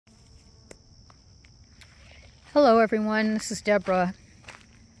Hello everyone, this is Deborah.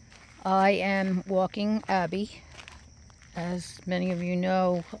 I am walking Abby. As many of you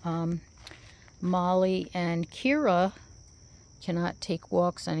know, Molly and Kira cannot take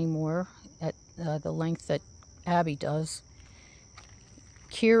walks anymore at the length that Abby does.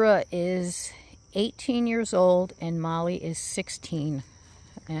 Kira is 18 years old and Molly is 16,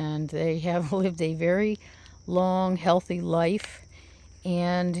 and they have lived a very long, healthy life,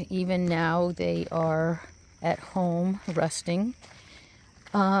 and even now they are at home resting.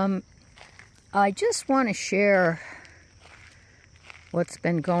 I just want to share what's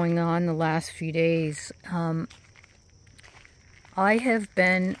been going on the last few days. I have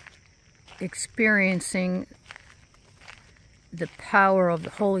been experiencing the power of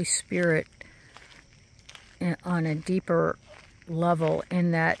the Holy Spirit on a deeper level, in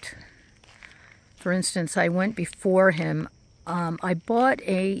that, for instance, I went before him. I bought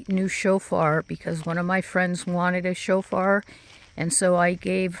a new shofar because one of my friends wanted a shofar, and so I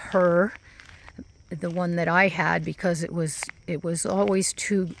gave her the one that I had because it was always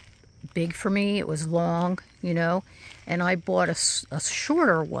too big for me. It was long, and I bought a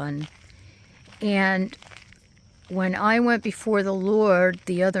shorter one. And when I went before the Lord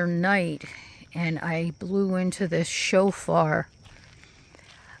the other night and I blew into this shofar,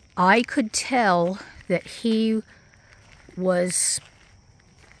 I could tell that he was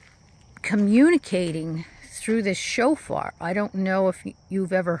communicating through this shofar. I don't know if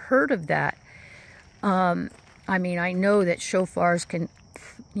you've ever heard of that. I mean, I know that shofars can,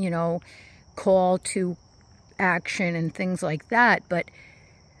 call to action and things like that, but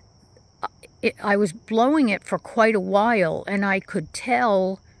I was blowing it for quite a while, and I could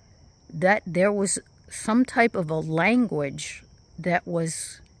tell that there was some type of a language that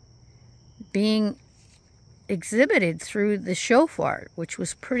was being exhibited through the shofar, which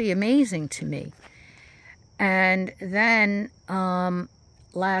was pretty amazing to me. And then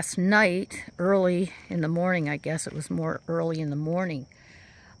last night, early in the morning, I guess it was more early in the morning,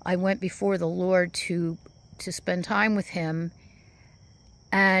 I went before the Lord to spend time with him.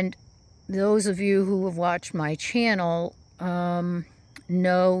 And those of you who have watched my channel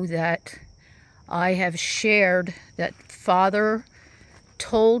know that I have shared that Father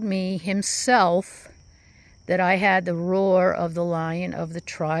told me himself that I had the roar of the Lion of the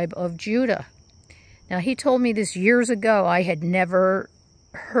tribe of Judah. Now, he told me this years ago. I had never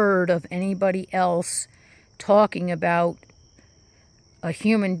heard of anybody else talking about a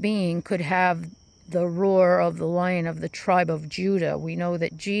human being could have the roar of the Lion of the tribe of Judah. We know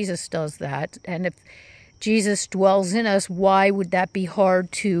that Jesus does that, and if Jesus dwells in us, why would that be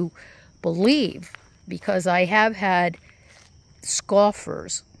hard to believe? Because I have had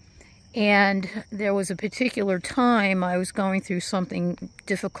scoffers. And there was a particular time I was going through something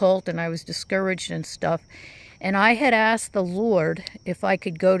difficult and I was discouraged and stuff. And I had asked the Lord if I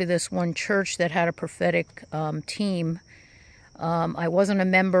could go to this one church that had a prophetic team. I wasn't a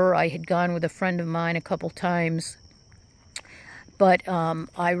member. I had gone with a friend of mine a couple times. But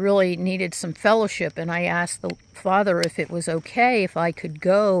I really needed some fellowship. And I asked the Father if it was okay if I could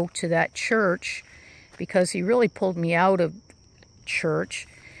go to that church, because he really pulled me out of church.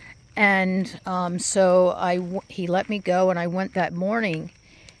 And so he let me go, and I went that morning.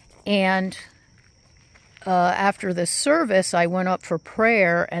 And after the service, I went up for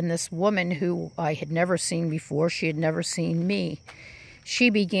prayer, and this woman who I had never seen before, she had never seen me, she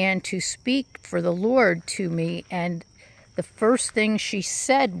began to speak for the Lord to me, and the first thing she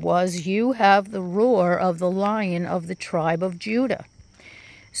said was, "You have the roar of the Lion of the tribe of Judah."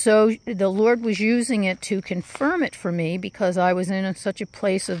 So the Lord was using it to confirm it for me, because I was in such a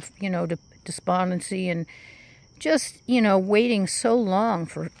place of, despondency and just, waiting so long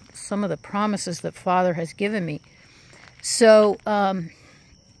for some of the promises that Father has given me. So,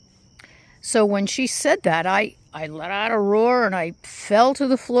 so when she said that, I let out a roar and I fell to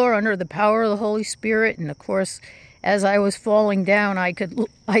the floor under the power of the Holy Spirit. And of course, as I was falling down,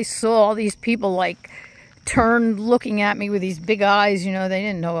 I saw all these people turned looking at me with these big eyes. They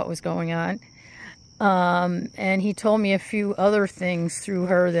didn't know what was going on. And he told me a few other things through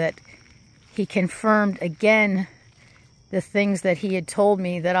her that he confirmed again the things that he had told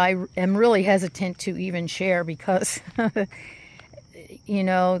me that I am really hesitant to even share, because they're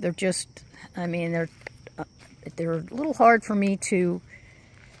just, they're a little hard for me to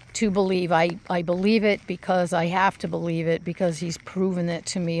believe. I believe it because I have to believe it, because he's proven it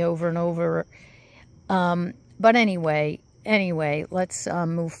to me over and over. But anyway, let's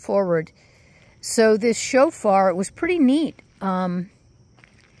move forward. So this shofar, it was pretty neat. And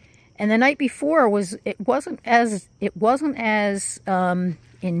the night before it wasn't as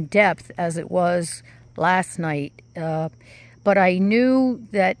in depth as it was last night. But I knew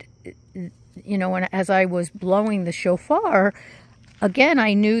that, you know, as I was blowing the shofar, again,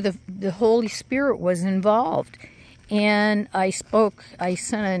 I knew the Holy Spirit was involved. And I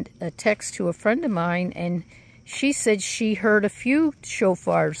sent a text to a friend of mine, and she said she heard a few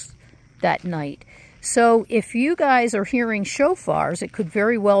shofars that night. So if you guys are hearing shofars, it could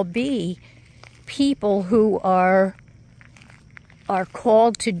very well be people who are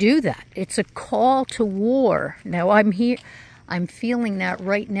called to do that. It's a call to war. Now I'm feeling that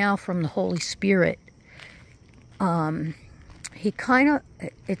right now from the Holy Spirit. It's kind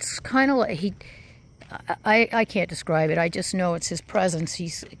of like I can't describe it. I just know it's his presence.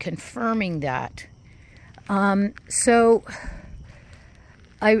 He's confirming that. So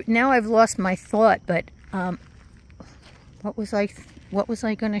now I've lost my thought, but what was I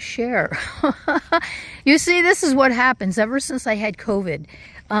going to share? You see, this is what happens ever since I had COVID.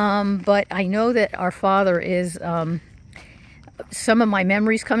 But I know that our Father is some of my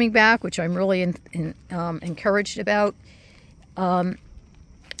memories coming back, which I'm really encouraged about.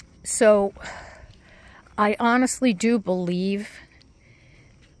 So I honestly do believe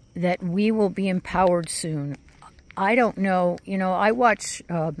that we will be empowered soon. I don't know, you know, I watch,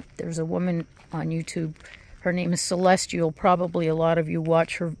 there's a woman on YouTube, her name is Celestial, probably a lot of you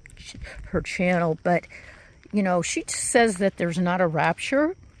watch her channel, but, you know, she says that there's not a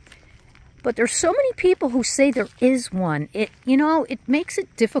rapture, but there's so many people who say there is one. You know, it makes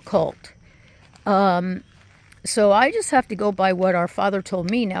it difficult. So I just have to go by what our Father told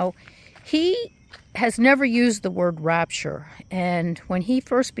me. Now, he has never used the word rapture, and when he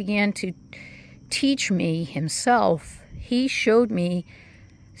first began to teach me himself, he showed me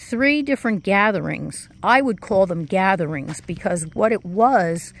 3 different gatherings. I would call them gatherings because what it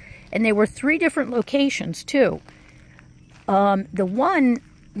was, and they were 3 different locations too. The one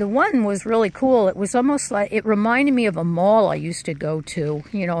was really cool. It was almost like, it reminded me of a mall I used to go to,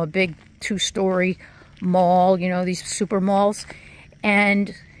 you know, a big 2-story mall, you know, these super malls.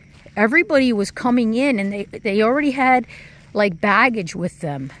 And everybody was coming in, and they already had like baggage with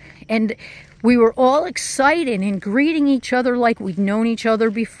them. And we were all excited and greeting each other like we'd known each other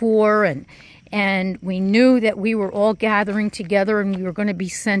before. And we knew that we were all gathering together and we were going to be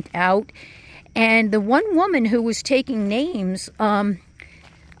sent out. And the one woman who was taking names,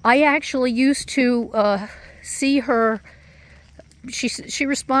 I actually used to see her. She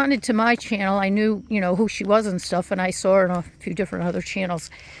responded to my channel. I knew, you know, who she was and stuff, and I saw her on a few different other channels.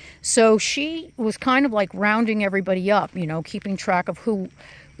 So she was kind of like rounding everybody up, you know, keeping track of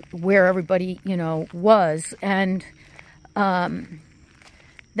where everybody, you know, was. And then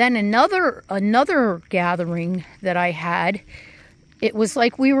another gathering that I had, it was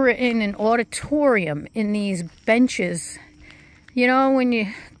like we were in an auditorium in these benches. You know, when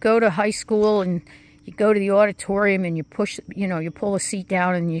you go to high school and you go to the auditorium and you push, you know, you pull a seat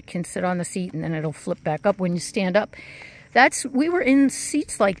down and you can sit on the seat and then it'll flip back up when you stand up. We were in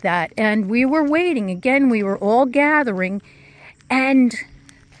seats like that, and we were waiting. Again, we were all gathering, and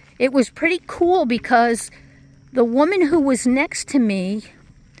it was pretty cool because the woman who was next to me,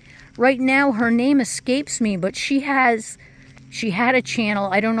 right now her name escapes me, but she had a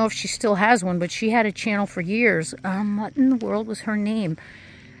channel. I don't know if she still has one, but she had a channel for years. What in the world was her name?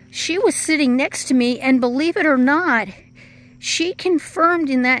 She was sitting next to me, and believe it or not, she confirmed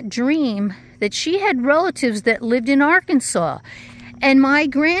in that dream that she had relatives that lived in Arkansas. And my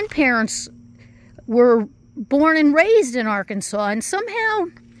grandparents were born and raised in Arkansas. And somehow,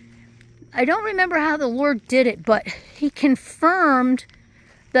 I don't remember how the Lord did it, but he confirmed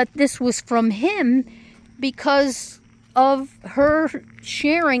that this was from him because of her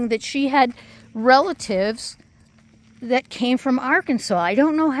sharing that she had relatives that came from Arkansas. I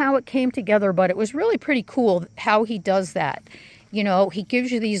don't know how it came together, but it was really pretty cool how he does that. You know, he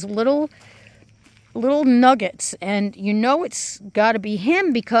gives you these little nuggets, and you know it's got to be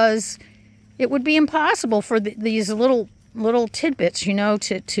him because it would be impossible for these little tidbits, you know,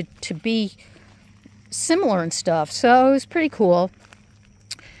 to be similar and stuff. So it was pretty cool.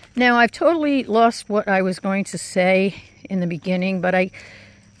 Now, I've totally lost what I was going to say in the beginning, but I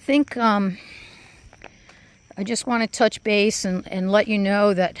think I just want to touch base and let you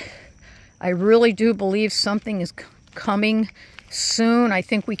know that I really do believe something is coming soon. I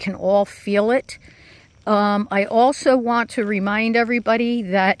think we can all feel it. I also want to remind everybody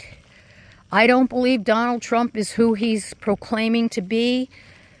that I don't believe Donald Trump is who he's proclaiming to be.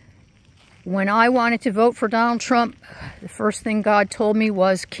 When I wanted to vote for Donald Trump, the first thing God told me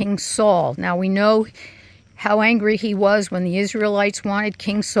was King Saul. Now, we know how angry he was when the Israelites wanted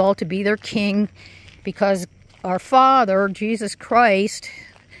King Saul to be their king, because our Father, Jesus Christ,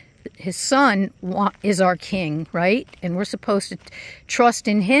 his son is our king, right? And we're supposed to trust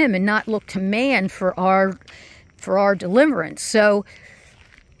in him and not look to man for our deliverance. So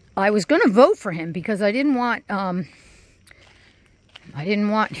I was going to vote for him because I didn't want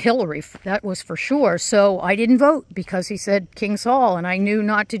Hillary. That was for sure. So I didn't vote because he said King Saul, and I knew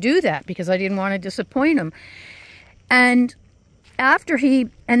not to do that because I didn't want to disappoint him. And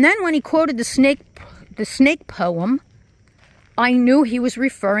then when he quoted the snake poem, I knew he was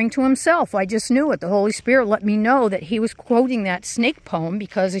referring to himself. I just knew it. The Holy Spirit let me know that he was quoting that snake poem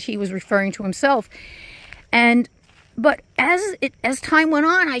because he was referring to himself. But as time went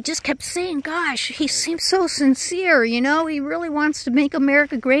on, I just kept saying, gosh, he seems so sincere, you know, he really wants to make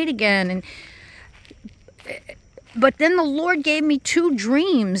America great again. But then the Lord gave me 2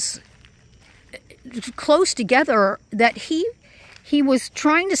 dreams close together that he was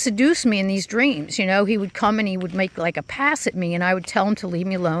trying to seduce me in these dreams. You know, he would come and he would make like a pass at me, and I would tell him to leave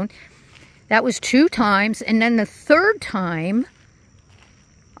me alone. That was 2 times. And then the 3rd time,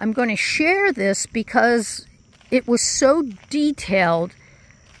 I'm going to share this because it was so detailed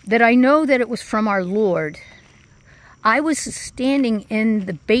that I know that it was from our Lord. I was standing in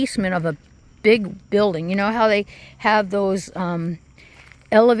the basement of a big building. You know how they have those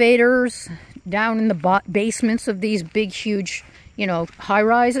elevators down in the basements of these big, huge, you know,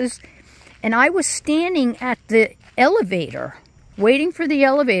 high-rises? And I was standing at the elevator, waiting for the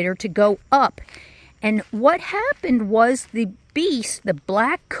elevator to go up. And what happened was the beast, the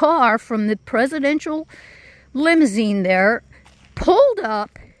black car from the presidential limousine there, pulled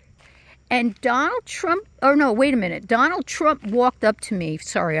up, and Donald Trump walked up to me.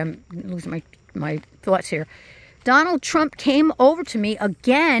 Sorry, I'm losing my thoughts here. Donald Trump came over to me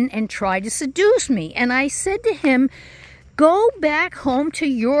again and tried to seduce me. And I said to him, go back home to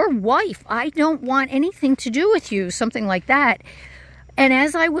your wife. I don't want anything to do with you, something like that. And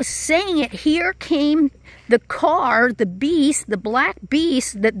as I was saying it, here came the car, the beast, the black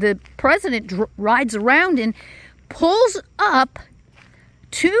beast that the president rides around in, pulls up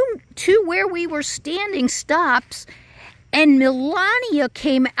to where we were standing, stops, and Melania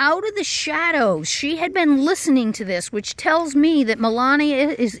came out of the shadows. She had been listening to this, which tells me that Melania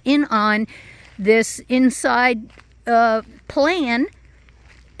is in on this inside plan.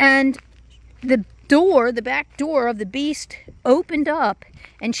 And the back door of the beast opened up,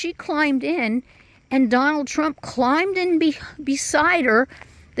 and she climbed in, and Donald Trump climbed in beside her.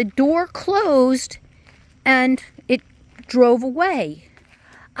 The door closed, and it drove away.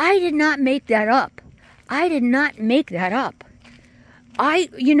 I did not make that up. I did not make that up. I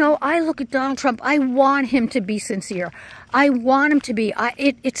look at Donald Trump. I want him to be sincere. I want him to be.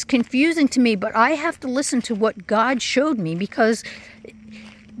 It's confusing to me, but I have to listen to what God showed me, because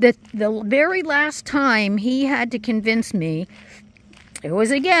the very last time he had to convince me, it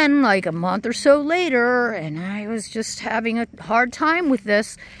was again like a month or so later, and I was just having a hard time with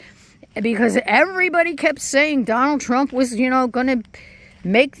this because everybody kept saying Donald Trump was, going to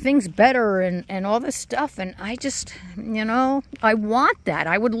make things better and all this stuff. And I just, I want that.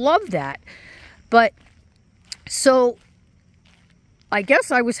 I would love that. But so I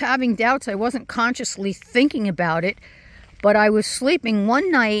guess I was having doubts. I wasn't consciously thinking about it, but I was sleeping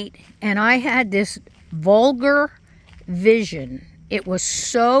one night and I had this vulgar vision. It was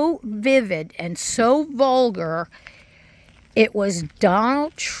so vivid and so vulgar. It was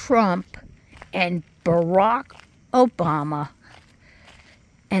Donald Trump and Barack Obama,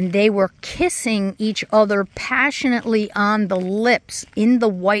 and they were kissing each other passionately on the lips in the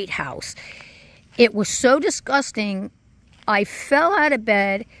White House. It was so disgusting. I fell out of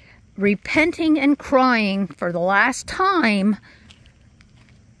bed, repenting and crying for the last time,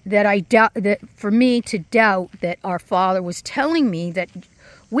 that for me to doubt that our Father was telling me that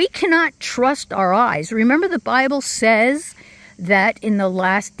we cannot trust our eyes. Remember, the Bible says that in the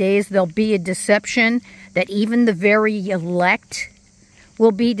last days there'll be a deception, that even the very elect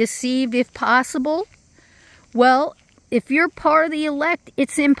will be deceived if possible. Well, if you're part of the elect,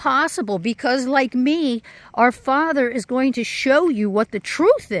 it's impossible, because like me, our Father is going to show you what the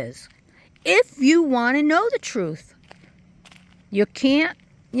truth is, if you want to know the truth. You can't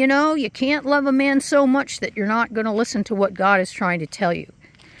love a man so much that you're not going to listen to what God is trying to tell you.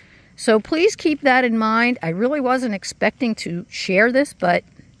 So please keep that in mind. I really wasn't expecting to share this, but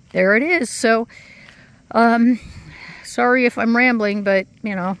there it is. So, sorry if I'm rambling, but,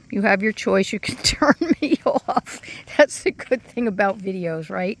 you have your choice. You can turn me off. That's the good thing about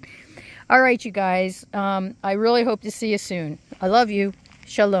videos, right? All right, you guys. I really hope to see you soon. I love you.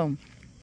 Shalom.